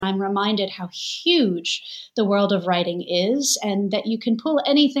I'm reminded how huge the world of writing is and that you can pull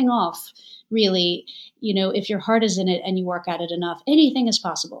anything off, really, if your heart is in it and you work at it enough. Anything is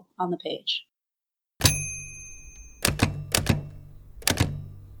possible on the page.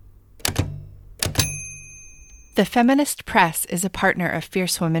 The Feminist Press is a partner of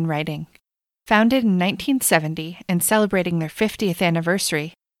Fierce Women Writing. Founded in 1970 and celebrating their 50th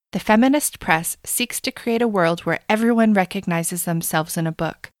anniversary, the Feminist Press seeks to create a world where everyone recognizes themselves in a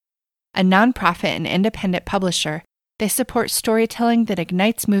book. A nonprofit and independent publisher, they support storytelling that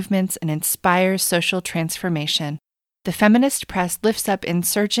ignites movements and inspires social transformation. The Feminist Press lifts up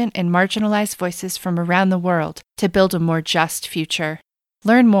insurgent and marginalized voices from around the world to build a more just future.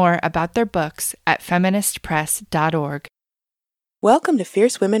 Learn more about their books at feministpress.org. Welcome to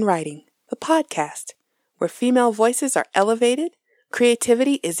Fierce Women Writing, the podcast, where female voices are elevated,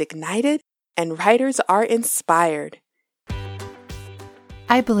 creativity is ignited, and writers are inspired.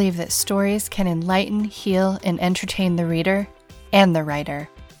 I believe that stories can enlighten, heal, and entertain the reader and the writer.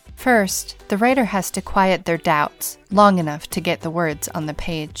 First, the writer has to quiet their doubts long enough to get the words on the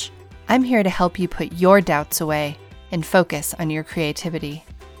page. I'm here to help you put your doubts away and focus on your creativity.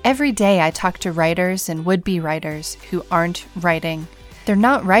 Every day I talk to writers and would-be writers who aren't writing. They're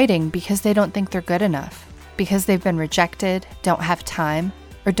not writing because they don't think they're good enough, because they've been rejected, don't have time,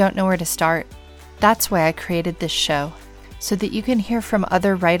 or don't know where to start. That's why I created this show, so that you can hear from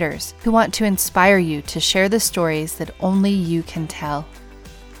other writers who want to inspire you to share the stories that only you can tell.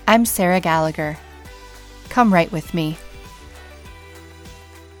 I'm Sarah Gallagher. Come write with me.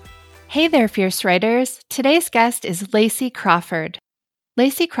 Hey there, Fierce Writers. Today's guest is Lacey Crawford.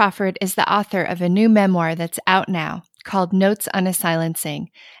 Lacey Crawford is the author of a new memoir that's out now called Notes on a Silencing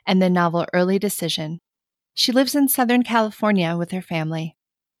and the novel Early Decision. She lives in Southern California with her family.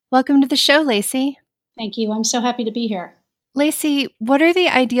 Welcome to the show, Lacey. Thank you. I'm so happy to be here. Lacey, what are the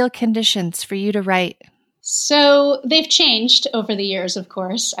ideal conditions for you to write? So they've changed over the years, of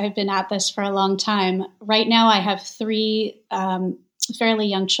course. I've been at this for a long time. Right now I have three fairly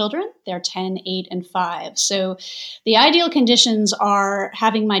young children. They're 10, 8, and 5. So the ideal conditions are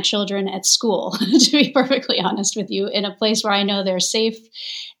having my children at school, to be perfectly honest with you, in a place where I know they're safe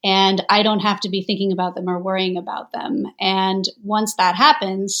and I don't have to be thinking about them or worrying about them. And once that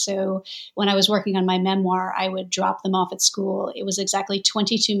happens, so when I was working on my memoir, I would drop them off at school. It was exactly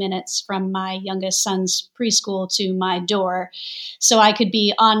 22 minutes from my youngest son's preschool to my door. So I could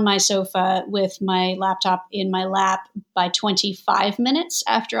be on my sofa with my laptop in my lap by 25 minutes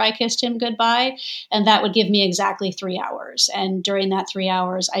after I kissed him goodbye. And that would give me exactly 3 hours. And during that 3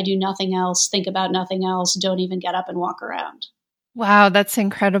 hours, I do nothing else, think about nothing else, don't even get up and walk around. Wow, that's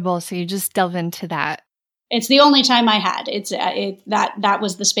incredible. So you just delve into that. It's the only time I had. That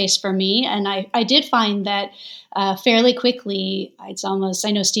was the space for me. And I did find that fairly quickly, I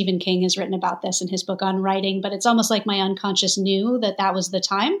know Stephen King has written about this in his book on writing, but it's almost like my unconscious knew that was the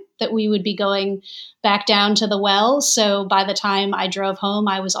time that we would be going back down to the well. So by the time I drove home,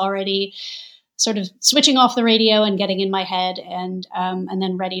 I was already sort of switching off the radio and getting in my head and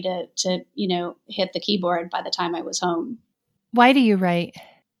then ready to hit the keyboard by the time I was home. Why do you write? I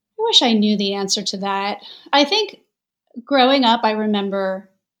wish I knew the answer to that. I think growing up, I remember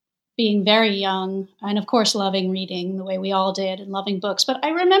being very young and, of course, loving reading the way we all did and loving books. But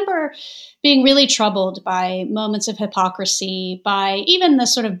I remember being really troubled by moments of hypocrisy, by even the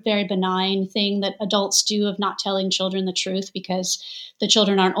sort of very benign thing that adults do of not telling children the truth because the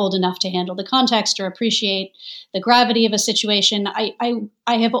children aren't old enough to handle the context or appreciate the gravity of a situation. I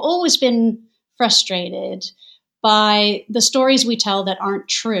have always been frustrated by the stories we tell that aren't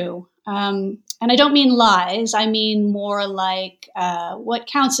true. And I don't mean lies. I mean more like what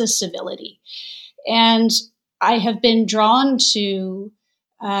counts as civility. And I have been drawn to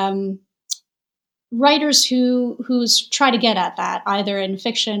writers who's try to get at that, either in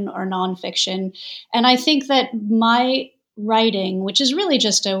fiction or nonfiction. And I think that my writing, which is really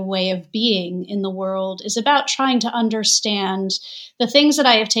just a way of being in the world, is about trying to understand the things that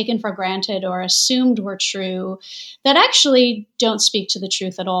I have taken for granted or assumed were true that actually don't speak to the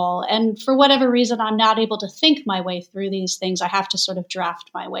truth at all. And for whatever reason, I'm not able to think my way through these things. I have to sort of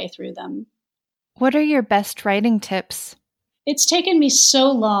draft my way through them. What are your best writing tips? It's taken me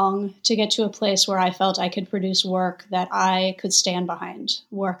so long to get to a place where I felt I could produce work that I could stand behind,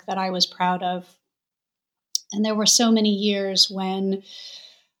 work that I was proud of. And there were so many years when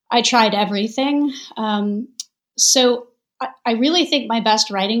I tried everything. So I really think my best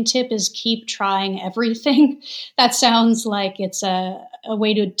writing tip is keep trying everything. That sounds like it's a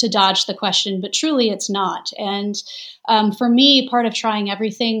way to dodge the question, but truly it's not. And for me, part of trying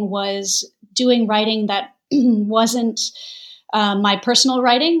everything was doing writing that wasn't My personal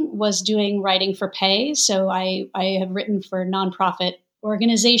writing was doing writing for pay. So I have written for nonprofit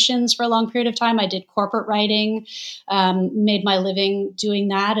organizations for a long period of time. I did corporate writing, made my living doing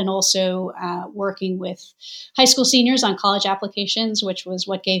that, and also working with high school seniors on college applications, which was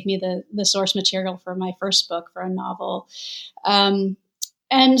what gave me the source material for my first book, for a novel.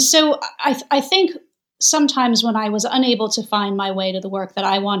 And so I think sometimes when I was unable to find my way to the work that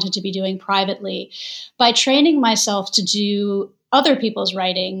I wanted to be doing privately, by training myself to do other people's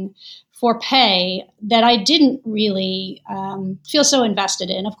writing for pay that I didn't really feel so invested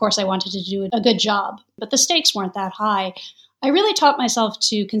in. Of course, I wanted to do a good job, but the stakes weren't that high. I really taught myself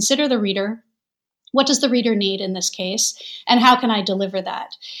to consider the reader. What does the reader need in this case? And how can I deliver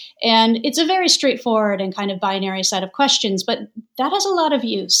that? And it's a very straightforward and kind of binary set of questions, but that has a lot of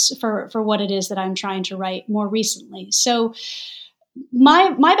use for what it is that I'm trying to write more recently. So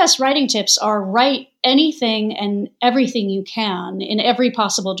my best writing tips are write anything and everything you can in every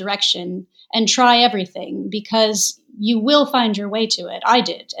possible direction and try everything, because you will find your way to it. I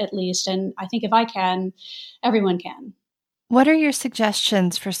did, at least. And I think if I can, everyone can. What are your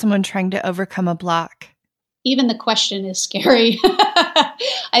suggestions for someone trying to overcome a block? Even the question is scary.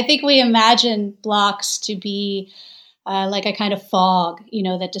 I think we imagine blocks to be like a kind of fog,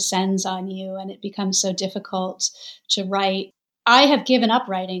 that descends on you, and it becomes so difficult to write. I have given up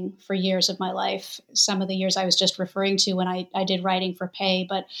writing for years of my life. Some of the years I was just referring to when I did writing for pay,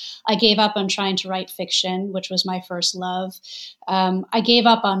 but I gave up on trying to write fiction, which was my first love. I gave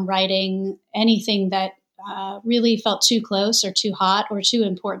up on writing anything that really felt too close or too hot or too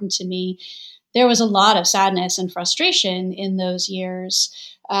important to me. There was a lot of sadness and frustration in those years.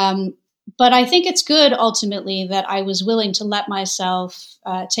 But I think it's good ultimately that I was willing to let myself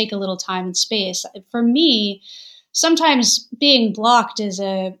take a little time and space. For me, sometimes being blocked is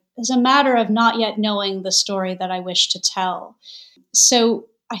a matter of not yet knowing the story that I wish to tell. So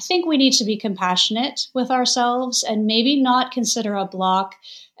I think we need to be compassionate with ourselves and maybe not consider a block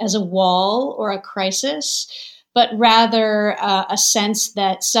as a wall or a crisis, but rather a sense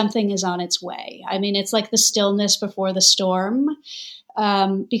that something is on its way. I mean, it's like the stillness before the storm.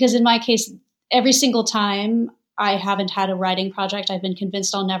 Because in my case, every single time I haven't had a writing project, I've been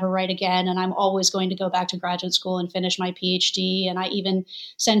convinced I'll never write again. And I'm always going to go back to graduate school and finish my PhD. And I even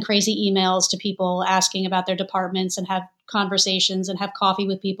send crazy emails to people asking about their departments and have conversations and have coffee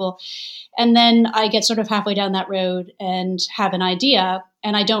with people. And then I get sort of halfway down that road and have an idea,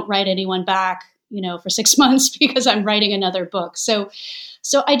 and I don't write anyone back, for 6 months because I'm writing another book. So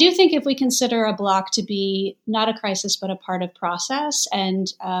I do think if we consider a block to be not a crisis, but a part of process,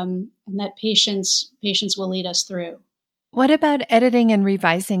 and that patience will lead us through. What about editing and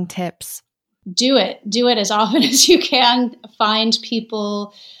revising tips? Do it as often as you can. Find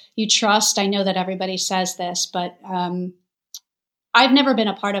people you trust. I know that everybody says this, but I've never been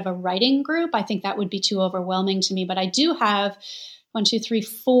a part of a writing group. I think that would be too overwhelming to me, but I do have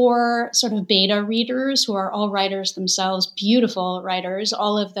 4 sort of beta readers who are all writers themselves, beautiful writers.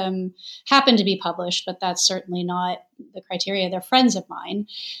 All of them happen to be published, but that's certainly not the criteria. They're friends of mine.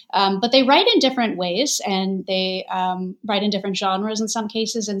 But they write in different ways, and they write in different genres in some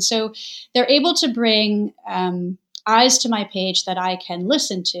cases. And so they're able to bring eyes to my page that I can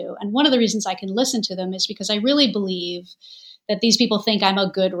listen to. And one of the reasons I can listen to them is because I really believe that these people think I'm a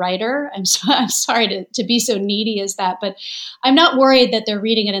good writer. I'm sorry to be so needy as that, but I'm not worried that they're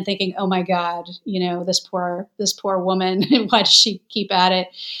reading it and thinking, oh my God, this poor woman, why does she keep at it?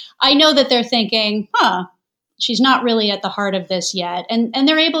 I know that they're thinking, she's not really at the heart of this yet. And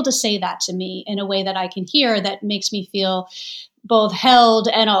they're able to say that to me in a way that I can hear that makes me feel both held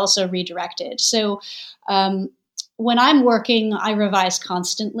and also redirected. So, when I'm working, I revise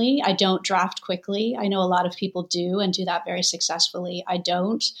constantly. I don't draft quickly. I know a lot of people do and do that very successfully. I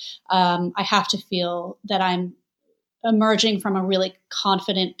don't. I have to feel that I'm emerging from a really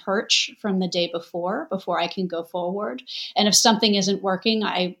confident perch from the day before I can go forward. And if something isn't working,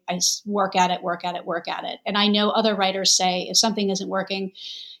 I work at it. And I know other writers say, if something isn't working,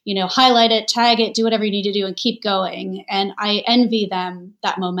 highlight it, tag it, do whatever you need to do and keep going. And I envy them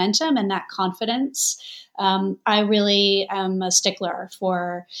that momentum and that confidence. I really am a stickler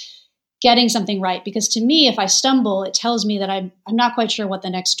for getting something right, because to me, if I stumble, it tells me that I'm not quite sure what the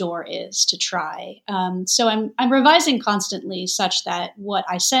next door is to try. So I'm revising constantly, such that what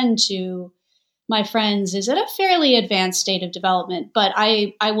I send to my friends is at a fairly advanced state of development. But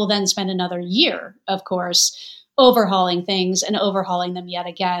I will then spend another year, of course, overhauling things and overhauling them yet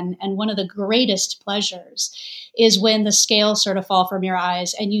again. And one of the greatest pleasures is when the scales sort of fall from your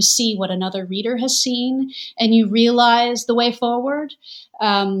eyes and you see what another reader has seen and you realize the way forward.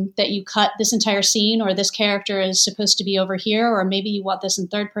 that you cut this entire scene, or this character is supposed to be over here, or maybe you want this in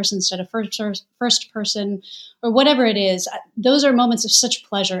third person instead of first person, or whatever it is. Those are moments of such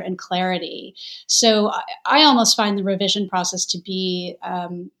pleasure and clarity. So I almost find the revision process to be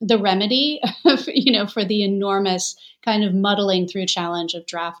the remedy, for the enormous kind of muddling through challenge of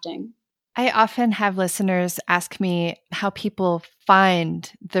drafting. I often have listeners ask me how people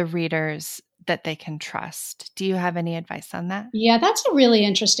find the readers that they can trust. Do you have any advice on that? Yeah, that's a really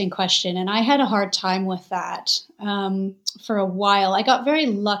interesting question. And I had a hard time with that for a while. I got very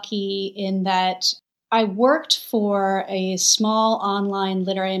lucky in that I worked for a small online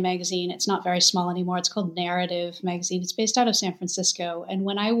literary magazine. It's not very small anymore. It's called Narrative Magazine. It's based out of San Francisco. And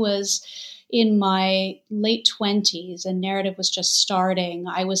when I was in my late 20s and Narrative was just starting,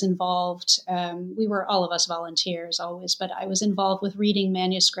 I was involved. We were all of us volunteers always, but I was involved with reading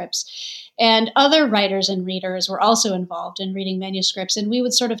manuscripts. And other writers and readers were also involved in reading manuscripts. And we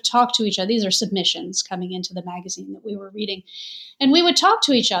would sort of talk to each other. These are submissions coming into the magazine that we were reading. And we would talk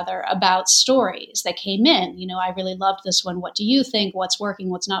to each other about stories that came in. I really loved this one. What do you think? What's working?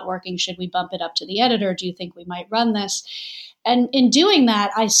 What's not working? Should we bump it up to the editor? Do you think we might run this? And in doing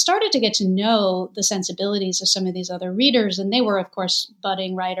that, I started to get to know the sensibilities of some of these other readers. And they were, of course,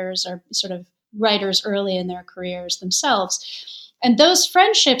 budding writers or sort of writers early in their careers themselves. And those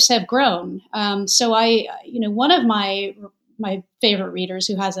friendships have grown. So one of my favorite readers,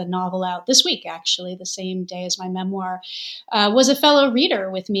 who has a novel out this week, actually, the same day as my memoir, was a fellow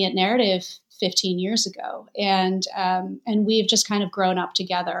reader with me at Narrative 15 years ago. And we've just kind of grown up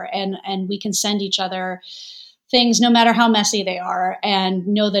together, and we can send each other things no matter how messy they are and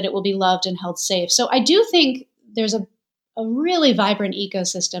know that it will be loved and held safe. So I do think there's a really vibrant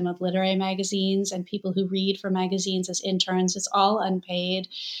ecosystem of literary magazines and people who read for magazines as interns. It's all unpaid.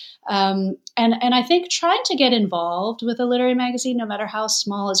 And I think trying to get involved with a literary magazine, no matter how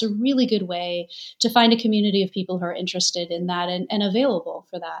small, is a really good way to find a community of people who are interested in that and available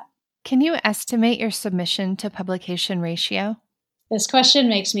for that. Can you estimate your submission to publication ratio? This question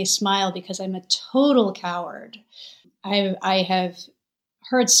makes me smile because I'm a total coward. I have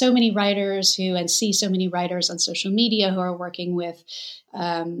heard so many writers and see so many writers on social media who are working with,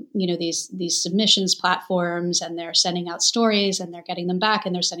 these submissions platforms, and they're sending out stories and they're getting them back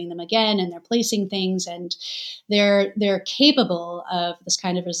and they're sending them again and they're placing things, and they're capable of this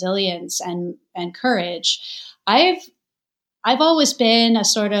kind of resilience and courage. I've always been a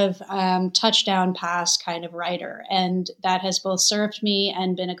sort of touchdown pass kind of writer, and that has both served me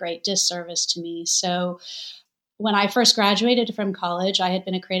and been a great disservice to me. So when I first graduated from college, I had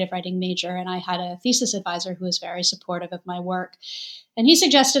been a creative writing major, and I had a thesis advisor who was very supportive of my work. And he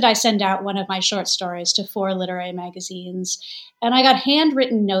suggested I send out one of my short stories to 4 literary magazines. And I got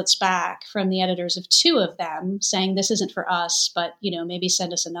handwritten notes back from the editors of 2 of them saying, this isn't for us, but, maybe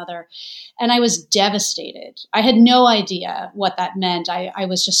send us another. And I was devastated. I had no idea what that meant. I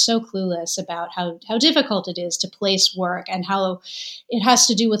was just so clueless about how difficult it is to place work, and how it has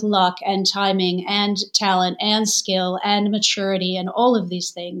to do with luck and timing and talent and skill and maturity and all of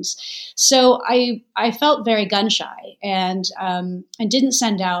these things. So I felt very gun shy and didn't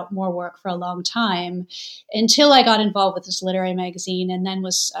send out more work for a long time until I got involved with this literary magazine, and then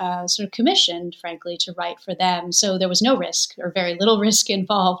was sort of commissioned, frankly, to write for them. So there was no risk, or very little risk,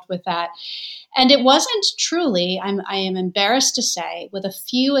 involved with that. And it wasn't truly, I am embarrassed to say, with a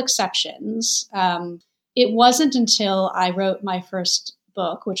few exceptions, it wasn't until I wrote my first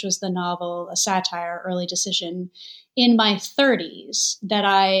book, which was the novel, a satire, Early Decision, in my 30s, that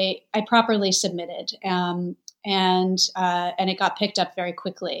I properly submitted. And it got picked up very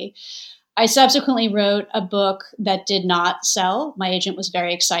quickly. I subsequently wrote a book that did not sell. My agent was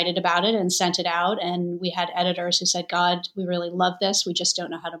very excited about it and sent it out. And we had editors who said, God, we really love this. We just don't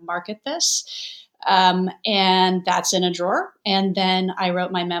know how to market this. And that's in a drawer. And then I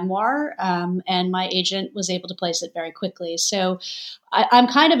wrote my memoir, and my agent was able to place it very quickly. So I'm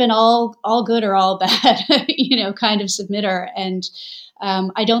kind of an all good or all bad, kind of submitter. And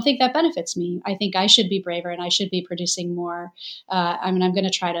I don't think that benefits me. I think I should be braver, and I should be producing more. I'm going to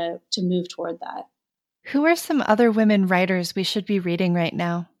try to move toward that. Who are some other women writers we should be reading right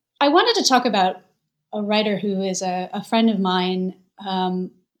now? I wanted to talk about a writer who is a friend of mine,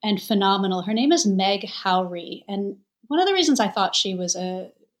 and phenomenal. Her name is Meg Howrey. And one of the reasons I thought she was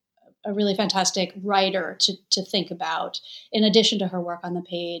a really fantastic writer to think about, in addition to her work on the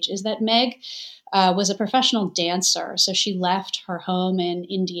page, is that Meg was a professional dancer. So she left her home in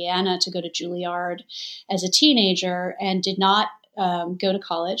Indiana to go to Juilliard as a teenager, and did not go to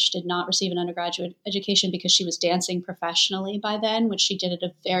college, did not receive an undergraduate education because she was dancing professionally by then, which she did at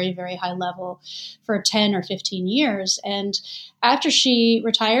a very, very high level for 10 or 15 years. And after she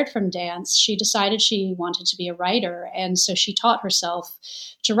retired from dance, she decided she wanted to be a writer. And so she taught herself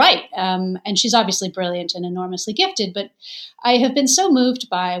to write. And she's obviously brilliant and enormously gifted, but I have been so moved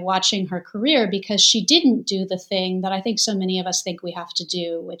by watching her career because she didn't do the thing that I think so many of us think we have to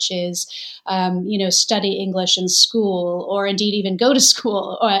do, which is, study English in school, or indeed even go to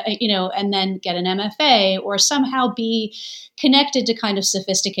school, or, and then get an MFA, or somehow be connected to kind of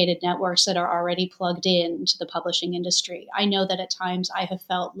sophisticated networks that are already plugged into the publishing industry. I know that at times I have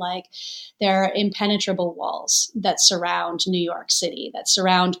felt like there are impenetrable walls that surround New York City, that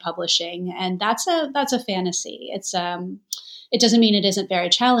surround publishing, and that's a fantasy. It doesn't mean it isn't very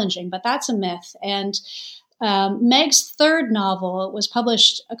challenging, but that's a myth. And Meg's third novel was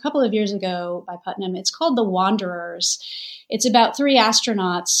published a couple of years ago by Putnam. It's called The Wanderers. It's about 3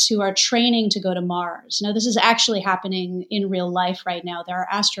 astronauts who are training to go to Mars. Now, this is actually happening in real life right now. There are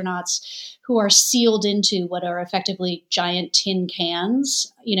astronauts who are sealed into what are effectively giant tin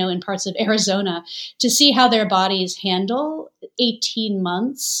cans, in parts of Arizona, to see how their bodies handle 18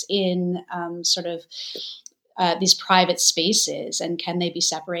 months in these private spaces, and can they be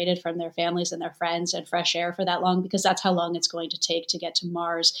separated from their families and their friends and fresh air for that long, because that's how long it's going to take to get to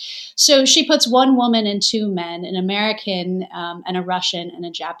Mars. So she puts 1 woman and 2 men, an American and a Russian and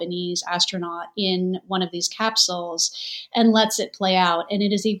a Japanese astronaut, in one of these capsules and lets it play out. And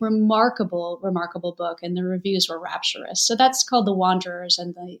it is a remarkable, remarkable book, and the reviews were rapturous. So that's called The Wanderers,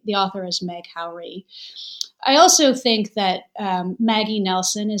 and the author is Meg Howrey. I also think that Maggie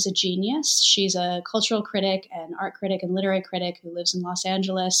Nelson is a genius. She's a cultural critic and art critic and literary critic who lives in Los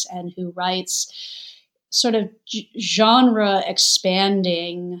Angeles and who writes sort of genre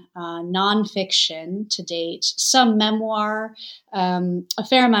expanding nonfiction to date, some memoir, a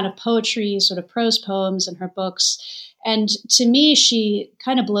fair amount of poetry, sort of prose poems in her books. And to me, she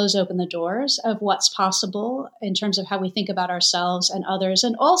kind of blows open the doors of what's possible in terms of how we think about ourselves and others,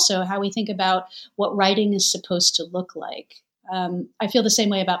 and also how we think about what writing is supposed to look like. I feel the same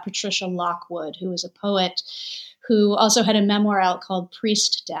way about Patricia Lockwood, who is a poet who also had a memoir out called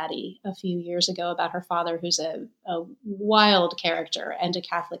Priest Daddy a few years ago about her father, who's a wild character and a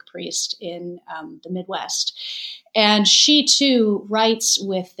Catholic priest in the Midwest. And she too writes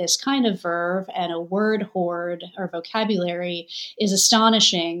with this kind of verve, and a word hoard or vocabulary is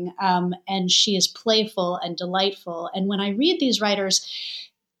astonishing. And she is playful and delightful. And when I read these writers,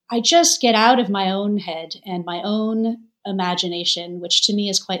 I just get out of my own head and my own imagination, which to me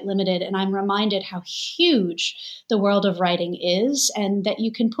is quite limited. And I'm reminded how huge the world of writing is, and that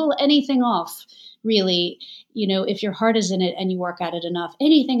you can pull anything off, really. If your heart is in it and you work at it enough,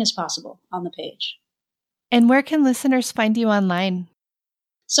 anything is possible on the page. And where can listeners find you online?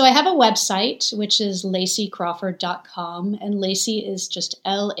 So I have a website, which is lacycrawford.com, and Lacy is just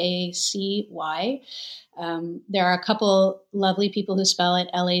Lacy. There are a couple lovely people who spell it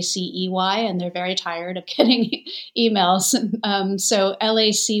Lacey, and they're very tired of getting emails. So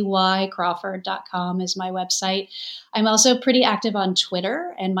lacycrawford.com is my website. I'm also pretty active on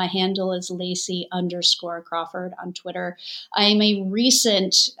Twitter, and my handle is Lacy_Crawford on Twitter. I'm a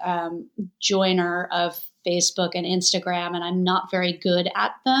recent joiner of Facebook and Instagram, and I'm not very good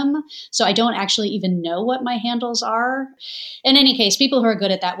at them. So I don't actually even know what my handles are. In any case, people who are good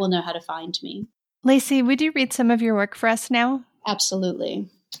at that will know how to find me. Lacy, would you read some of your work for us now? Absolutely.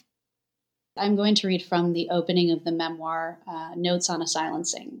 I'm going to read from the opening of the memoir, Notes on a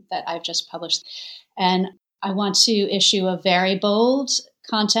Silencing, that I've just published. And I want to issue a very bold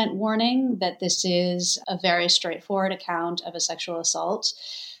content warning that this is a very straightforward account of a sexual assault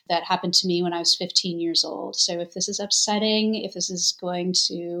that happened to me when I was 15 years old. So if this is upsetting, if this is going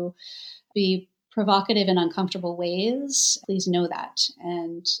to be provocative in uncomfortable ways, please know that,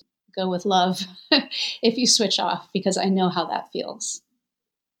 and go with love if you switch off, because I know how that feels.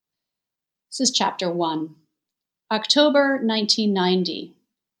 This is chapter 1. October 1990,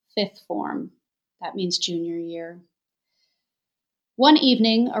 5th form. That means junior year. One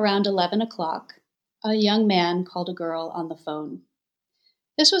evening around 11 o'clock, a young man called a girl on the phone.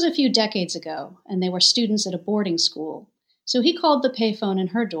 This was a few decades ago, and they were students at a boarding school, so he called the payphone in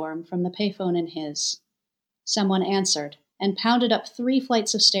her dorm from the payphone in his. Someone answered and pounded up 3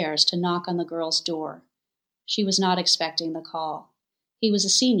 flights of stairs to knock on the girl's door. She was not expecting the call. He was a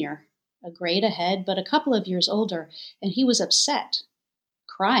senior, a grade ahead, but a couple of years older, and he was upset.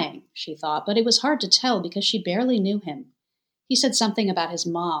 Crying, she thought, but it was hard to tell because she barely knew him. He said something about his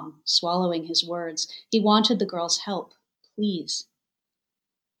mom, swallowing his words. He wanted the girl's help, please.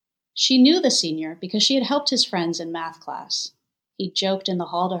 She knew the senior because she had helped his friends in math class. He joked in the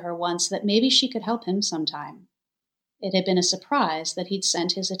hall to her once that maybe she could help him sometime. It had been a surprise that he'd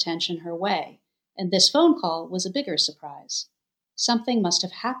sent his attention her way, and this phone call was a bigger surprise. Something must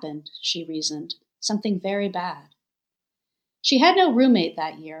have happened, she reasoned, something very bad. She had no roommate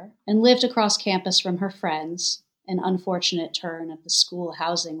that year and lived across campus from her friends, an unfortunate turn of the school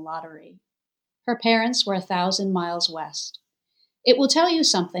housing lottery. Her parents were 1,000 miles west. It will tell you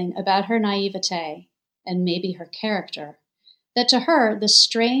something about her naivete, and maybe her character, that to her the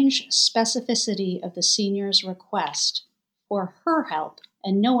strange specificity of the senior's request for her help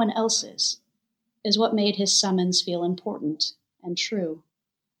and no one else's is what made his summons feel important and true.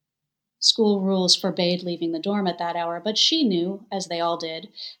 School rules forbade leaving the dorm at that hour, but she knew, as they all did,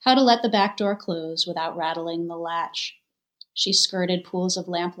 how to let the back door close without rattling the latch. She skirted pools of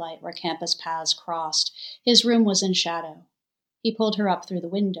lamplight where campus paths crossed. His room was in shadow. He pulled her up through the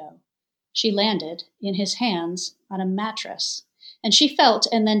window. She landed, in his hands, on a mattress, and she felt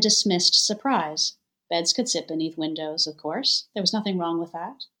and then dismissed surprise. Beds could sit beneath windows, of course. There was nothing wrong with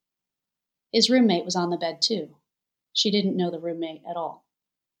that. His roommate was on the bed, too. She didn't know the roommate at all.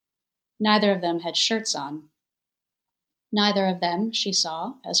 Neither of them had shirts on. Neither of them, she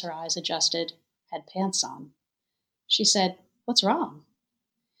saw, as her eyes adjusted, had pants on. She said, "What's wrong?"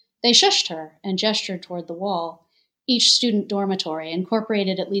 They shushed her and gestured toward the wall. Each student dormitory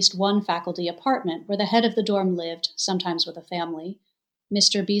incorporated at least one faculty apartment where the head of the dorm lived, sometimes with a family.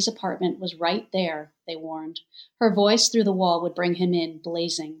 Mr. B's apartment was right there, they warned. Her voice through the wall would bring him in,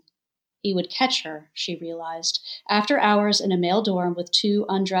 blazing. He would catch her, she realized, after hours in a male dorm with 2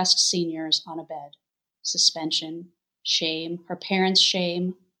 undressed seniors on a bed. Suspension, shame, her parents'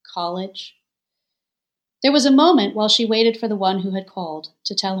 shame, college. There was a moment while she waited for the one who had called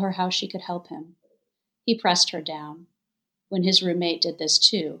to tell her how she could help him. He pressed her down. When his roommate did this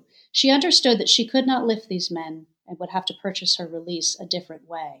too, she understood that she could not lift these men and would have to purchase her release a different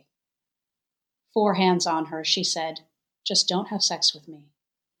way. 4 hands on her, she said. Just don't have sex with me.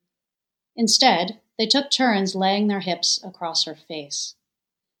 Instead, they took turns laying their hips across her face.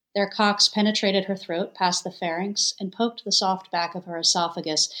 Their cocks penetrated her throat past the pharynx and poked the soft back of her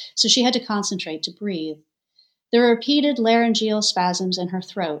esophagus, so she had to concentrate to breathe. The repeated laryngeal spasms in her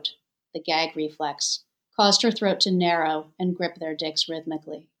throat, the gag reflex, caused her throat to narrow and grip their dicks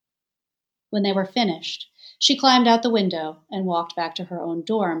rhythmically. When they were finished, she climbed out the window and walked back to her own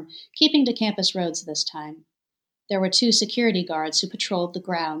dorm, keeping to campus roads this time. There were 2 security guards who patrolled the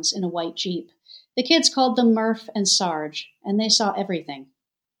grounds in a white Jeep. The kids called them Murph and Sarge, and they saw everything,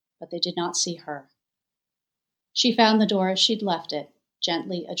 but they did not see her. She found the door as she'd left it,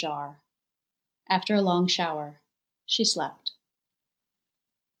 gently ajar. After a long shower, she slept.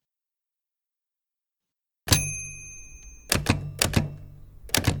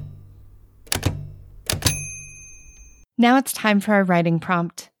 Now it's time for a writing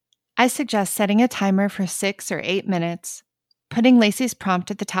prompt. I suggest setting a timer for 6 or 8 minutes, putting Lacey's prompt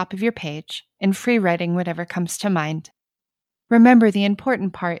at the top of your page, and free writing whatever comes to mind. Remember, the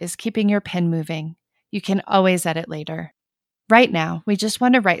important part is keeping your pen moving. You can always edit later. Right now, we just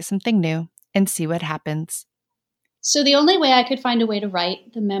want to write something new and see what happens. So the only way I could find a way to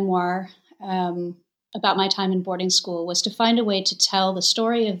write the memoir about my time in boarding school was to find a way to tell the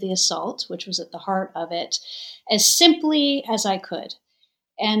story of the assault, which was at the heart of it, as simply as I could.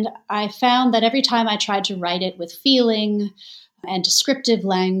 And I found that every time I tried to write it with feeling and descriptive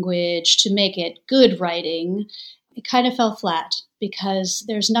language to make it good writing, it kind of fell flat because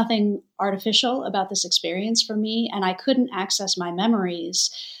there's nothing artificial about this experience for me, and I couldn't access my memories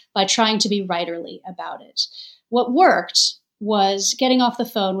by trying to be writerly about it. What worked was getting off the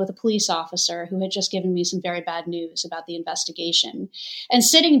phone with a police officer who had just given me some very bad news about the investigation and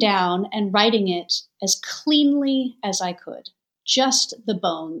sitting down and writing it as cleanly as I could. Just the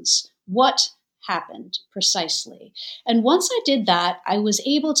bones. What happened precisely? And once I did that, I was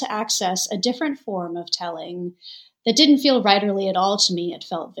able to access a different form of telling that didn't feel writerly at all to me. It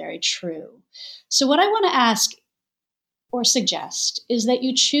felt very true. So what I want to ask or suggest is that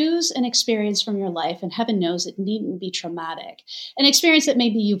you choose an experience from your life, and heaven knows it needn't be traumatic, an experience that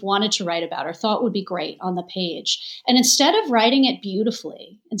maybe you've wanted to write about or thought would be great on the page. And instead of writing it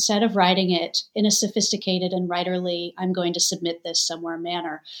beautifully, instead of writing it in a sophisticated and writerly, I'm going to submit this somewhere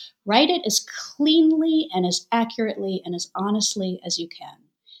manner, write it as cleanly and as accurately and as honestly as you can.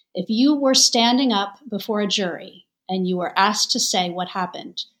 If you were standing up before a jury and you were asked to say what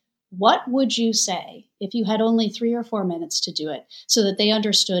happened, what would you say if you had only 3 or 4 minutes to do it so that they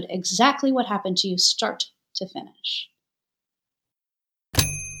understood exactly what happened to you start to finish?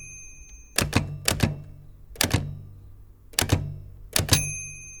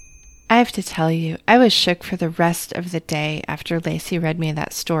 I have to tell you, I was shook for the rest of the day after Lacey read me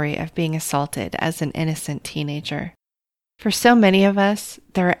that story of being assaulted as an innocent teenager. For so many of us,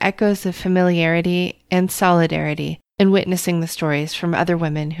 there are echoes of familiarity and solidarity in witnessing the stories from other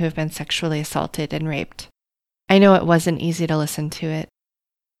women who have been sexually assaulted and raped. I know it wasn't easy to listen to it.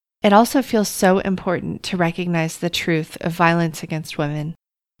 It also feels so important to recognize the truth of violence against women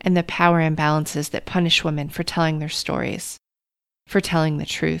and the power imbalances that punish women for telling their stories, for telling the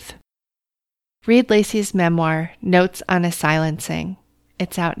truth. Read Lacey's memoir, Notes on a Silencing.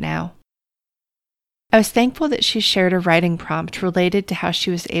 It's out now. I was thankful that she shared a writing prompt related to how she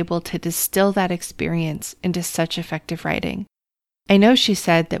was able to distill that experience into such effective writing. I know she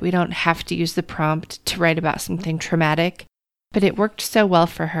said that we don't have to use the prompt to write about something traumatic, but it worked so well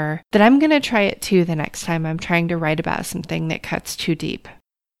for her that I'm going to try it too the next time I'm trying to write about something that cuts too deep.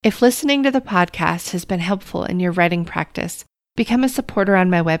 If listening to the podcast has been helpful in your writing practice, become a supporter on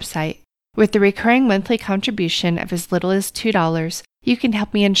my website. With the recurring monthly contribution of as little as $2, you can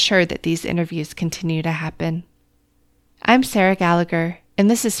help me ensure that these interviews continue to happen. I'm Sarah Gallagher, and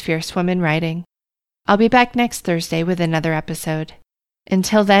this is Fierce Women Writing. I'll be back next Thursday with another episode.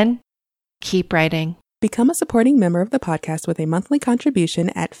 Until then, keep writing. Become a supporting member of the podcast with a monthly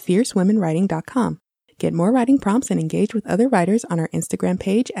contribution at fiercewomenwriting.com. Get more writing prompts and engage with other writers on our Instagram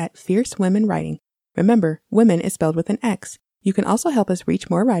page at Fierce Women Writing. Remember, women is spelled with an X. You can also help us reach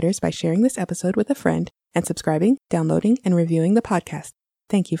more writers by sharing this episode with a friend and subscribing, downloading, and reviewing the podcast.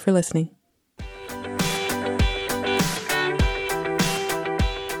 Thank you for listening.